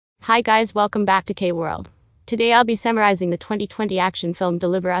Hi guys, welcome back to K-World. Today I'll be summarizing the 2020 action film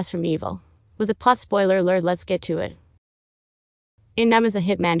Deliver Us from Evil. With a plot spoiler alert, let's get to it. In-nam is a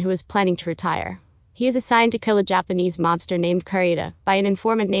hitman who is planning to retire. He is assigned to kill a Japanese mobster named Koraeda by an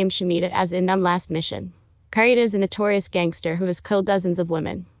informant named Shimida as In-nam's last mission. Koraeda is a notorious gangster who has killed dozens of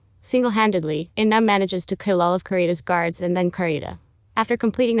women. Single-handedly, In-nam manages to kill all of Koreeda's guards and then Koraeda. After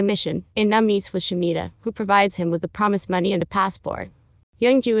completing the mission, In-nam meets with Shimida, who provides him with the promised money and a passport.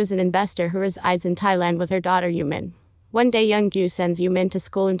 Young-joo is an investor who resides in Thailand with her daughter Yoo-min. One day Young-joo sends Yoo-min to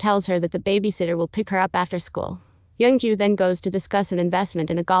school and tells her that the babysitter will pick her up after school. Young-joo then goes to discuss an investment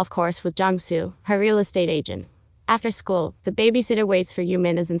in a golf course with Jung-soo, her real estate agent. After school, the babysitter waits for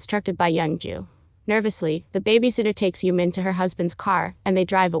Yoo-min as instructed by Young-joo. Nervously, the babysitter takes Yoo-min to her husband's car, and they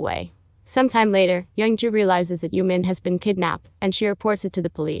drive away. Sometime later, Young-joo realizes that Yoo-min has been kidnapped, and she reports it to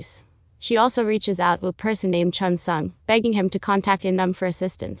the police. She also reaches out to a person named Chun-sung, begging him to contact In-nam for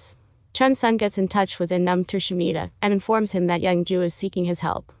assistance. Chun-sung gets in touch with In-nam through Shimida, and informs him that Young-joo is seeking his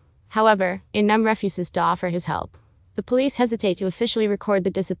help. However, In-nam refuses to offer his help. The police hesitate to officially record the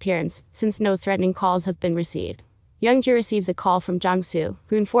disappearance, since no threatening calls have been received. Young-joo receives a call from Jung-soo,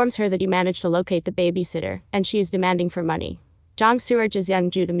 who informs her that he managed to locate the babysitter, and she is demanding for money. Jung-soo urges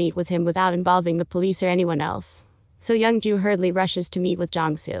Young-joo to meet with him without involving the police or anyone else. So Young-joo hurriedly rushes to meet with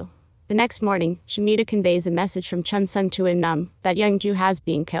Jung-soo. The next morning, Shimida conveys a message from Chun-sung to In-nam that Young-joo has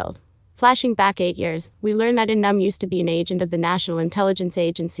been killed. Flashing back 8 years, we learn that In-nam used to be an agent of the National Intelligence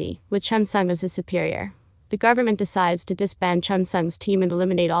Agency, with Chun-sung as his superior. The government decides to disband Chun-sung's team and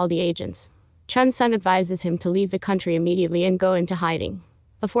eliminate all the agents. Chun-sung advises him to leave the country immediately and go into hiding.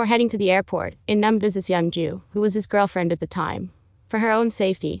 Before heading to the airport, In-nam visits Young-joo, who was his girlfriend at the time. For her own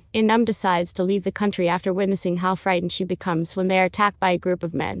safety, In-nam decides to leave the country after witnessing how frightened she becomes when they are attacked by a group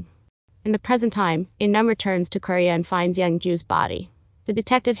of men. In the present time, In-nam returns to Korea and finds Young-joo's body. The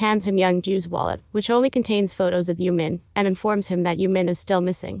detective hands him Young-joo's wallet, which only contains photos of Yoo-min, and informs him that Yoo-min is still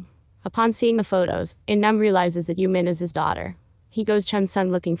missing. Upon seeing the photos, In-nam realizes that Yoo-min is his daughter. He goes Chun-sung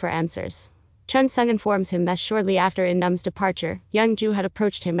looking for answers. Chun-sung informs him that shortly after In-nam's departure, Young-joo had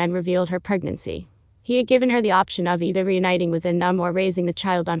approached him and revealed her pregnancy. He had given her the option of either reuniting with In-nam or raising the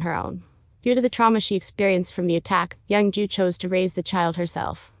child on her own. Due to the trauma she experienced from the attack, Young-joo chose to raise the child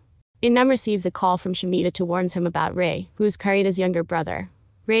herself. In-nam receives a call from Shimida to warn him about Ray, who is Koreeda's younger brother.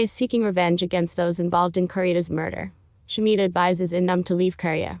 Ray is seeking revenge against those involved in Koreeda's murder. Shimida advises In-nam to leave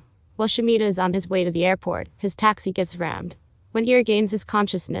Korea. While Shimida is on his way to the airport, his taxi gets rammed. When he regains his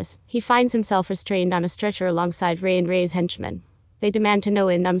consciousness, he finds himself restrained on a stretcher alongside Ray and Ray's henchmen. They demand to know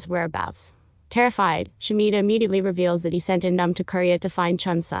In-nam's whereabouts. Terrified, Shimida immediately reveals that he sent In-nam to Korea to find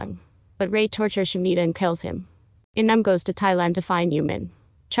Chun-sung. But Ray tortures Shimida and kills him. In-nam goes to Thailand to find Yoo-min.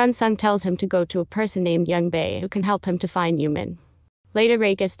 Chun-sung tells him to go to a person named Young-bae who can help him to find Yoo-min. Later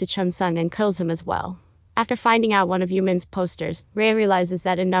Ray gets to Chun-sung and kills him as well. After finding out one of Yoo-min's posters, Ray realizes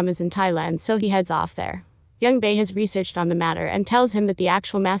that In-nam is in Thailand, so he heads off there. Young-bae has researched on the matter and tells him that the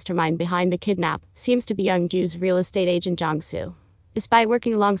actual mastermind behind the kidnap seems to be Young-joo's real estate agent Jung-soo. Despite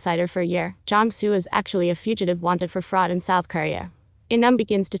working alongside her for a year, Jung-soo is actually a fugitive wanted for fraud in South Korea. In-nam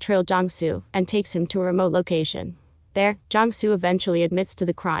begins to trail Jung-soo and takes him to a remote location. There, Jung-soo eventually admits to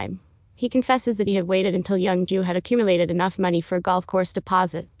the crime. He confesses that he had waited until Young-joo had accumulated enough money for a golf course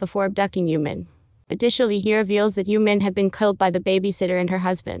deposit before abducting Yoo-min. Additionally, he reveals that Yoo-min had been killed by the babysitter and her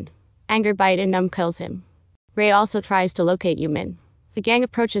husband. Angered by it, In-nam kills him. Ray also tries to locate Yoo-min. The gang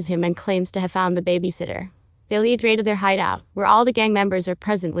approaches him and claims to have found the babysitter. They lead Ray to their hideout, where all the gang members are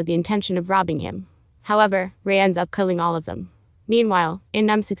present with the intention of robbing him. However, Ray ends up killing all of them. Meanwhile,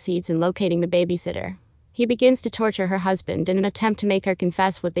 In-nam succeeds in locating the babysitter. He begins to torture her husband in an attempt to make her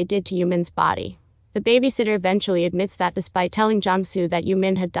confess what they did to Yoo-min's body. The babysitter eventually admits that despite telling Jung-soo that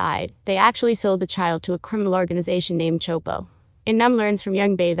Yoo-min had died, they actually sold the child to a criminal organization named Chopo. In-nam learns from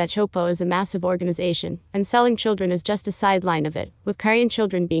Young-bae that Chopo is a massive organization, and selling children is just a sideline of it, with Korean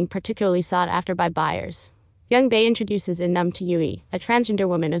children being particularly sought after by buyers. Young-bae introduces In-nam to Yui, a transgender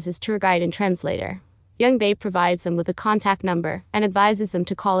woman, as his tour guide and translator. Young-bae provides them with a contact number and advises them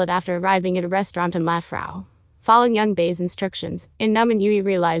to call it after arriving at a restaurant in Lafrau. Following Young-bae's instructions, In-nam and Yui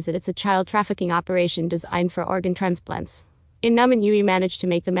realize that it's a child trafficking operation designed for organ transplants. In-nam and Yui manage to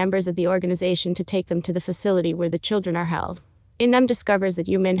make the members of the organization to take them to the facility where the children are held. In-nam discovers that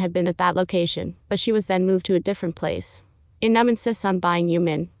Yoo-min had been at that location, but she was then moved to a different place. In-nam insists on buying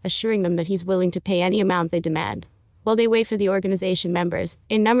Yoo-min, assuring them that he's willing to pay any amount they demand. While they wait for the organization members,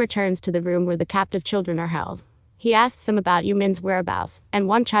 In-nam returns to the room where the captive children are held. He asks them about Yoo-min's whereabouts, and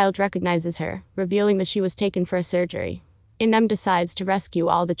one child recognizes her, revealing that she was taken for a surgery. In-nam decides to rescue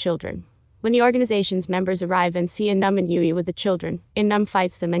all the children. When the organization's members arrive and see In-nam and Yui with the children, In-nam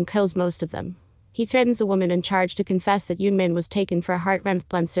fights them and kills most of them. He threatens the woman in charge to confess that Yoon-min was taken for a heart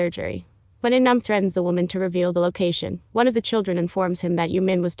transplant surgery. When In-nam threatens the woman to reveal the location, one of the children informs him that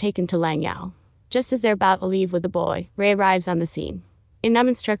Yoon-min was taken to Langyao. Just as they're about to leave with the boy, Ray arrives on the scene. In-nam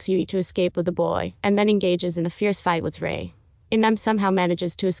instructs Yui to escape with the boy, and then engages in a fierce fight with Ray. In-nam somehow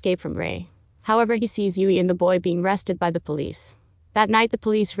manages to escape from Ray. However, he sees Yui and the boy being arrested by the police. That night the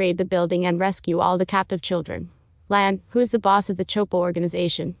police raid the building and rescue all the captive children. Lan, who is the boss of the Chopo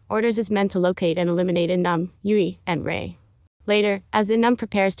organization, orders his men to locate and eliminate In-nam, Yui, and Ray. Later, as In-nam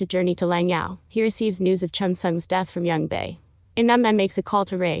prepares to journey to Langyao, he receives news of Chun-sung's death from Young-bae. In-nam then makes a call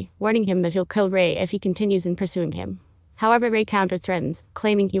to Ray, warning him that he'll kill Ray if he continues in pursuing him. However, Ray counter-threatens,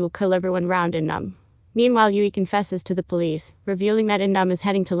 claiming he will kill everyone around In-nam. Meanwhile, Yui confesses to the police, revealing that In-nam is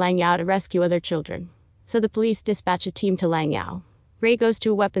heading to Langyao to rescue other children. So the police dispatch a team to Langyao. Ray goes to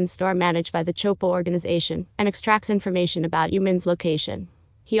a weapons store managed by the Chopo organization, and extracts information about Yoo-min's location.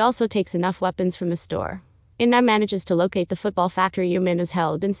 He also takes enough weapons from the store. In-nam manages to locate the football factory Yoo-min is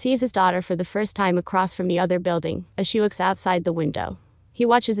held and sees his daughter for the first time across from the other building, as she looks outside the window. He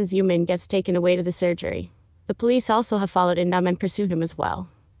watches as Yoo-min gets taken away to the surgery. The police also have followed In-nam and pursue him as well.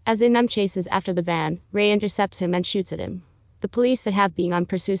 As In-nam chases after the van, Ray intercepts him and shoots at him. The police that have been on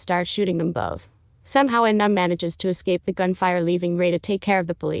pursuit start shooting them both. Somehow In-nam manages to escape the gunfire, leaving Ray to take care of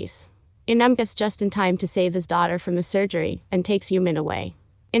the police. In-nam gets just in time to save his daughter from the surgery, and takes Yoo-min away.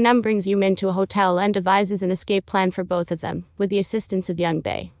 In-nam brings Yoo-min to a hotel and devises an escape plan for both of them, with the assistance of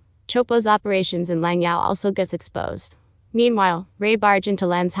Young-bae. Chopo's operations in Langyao also gets exposed. Meanwhile, Ray barges into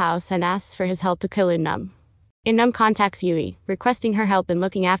Lan's house and asks for his help to kill In-nam. In-nam contacts Yui, requesting her help in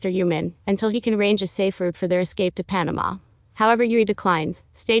looking after Yoo-min, until he can arrange a safe route for their escape to Panama. However, Yui declines,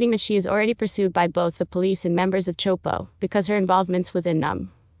 stating that she is already pursued by both the police and members of Chopo, because her involvements with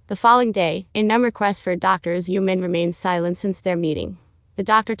In-nam. The following day, In-nam requests for a doctor as Yoo-min remains silent since their meeting. The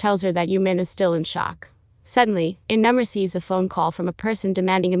doctor tells her that Yoo-min is still in shock. Suddenly, In-nam receives a phone call from a person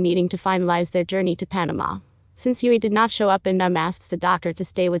demanding a meeting to finalize their journey to Panama. Since Yui did not show up, In-nam asks the doctor to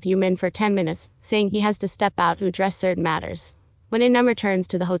stay with Yoo-min for 10 minutes, saying he has to step out to address certain matters. When In-nam returns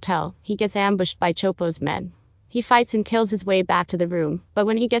to the hotel, he gets ambushed by Chopo's men. He fights and kills his way back to the room, but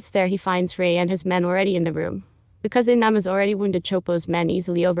when he gets there he finds Ray and his men already in the room. Because In-nam is already wounded, Chopo's men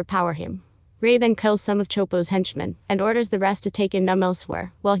easily overpower him. Ray then kills some of Chopo's henchmen, and orders the rest to take In-nam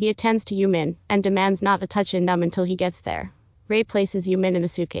elsewhere, while he attends to Yoo-min, and demands not to touch In-nam until he gets there. Ray places Yoo-min in a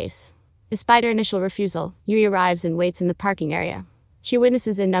suitcase. Despite her initial refusal, Yui arrives and waits in the parking area. She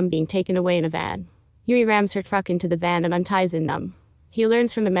witnesses In-nam being taken away in a van. Yui rams her truck into the van and unties In-nam. He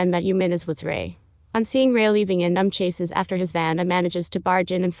learns from the men that Yoo-min is with Ray. On seeing Ray leaving, In-nam chases after his van and manages to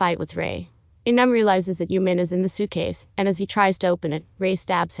barge in and fight with Ray. In-nam realizes that Yoo-min is in the suitcase, and as he tries to open it, Ray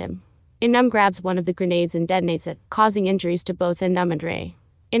stabs him. In-nam grabs one of the grenades and detonates it, causing injuries to both In-nam and Ray.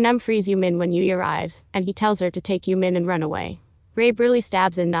 In-nam frees Yoo-min when Yui arrives, and he tells her to take Yoo-min and run away. Ray brutally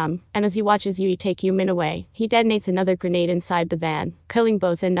stabs In-nam, and as he watches Yui take Yoo-min away, he detonates another grenade inside the van, killing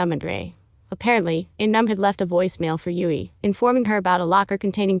both In-nam and Ray. Apparently, In-nam had left a voicemail for Yui, informing her about a locker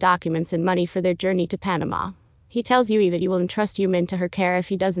containing documents and money for their journey to Panama. He tells Yui that he will entrust Yoo-min to her care if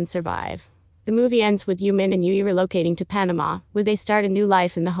he doesn't survive. The movie ends with Yoo-min and Yui relocating to Panama, where they start a new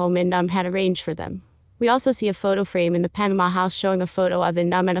life in the home In-nam had arranged for them. We also see a photo frame in the Panama house showing a photo of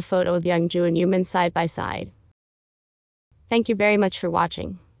In-nam and a photo of Young-joo and Yoo-min side by side. Thank you very much for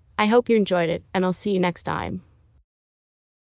watching. I hope you enjoyed it, and I'll see you next time.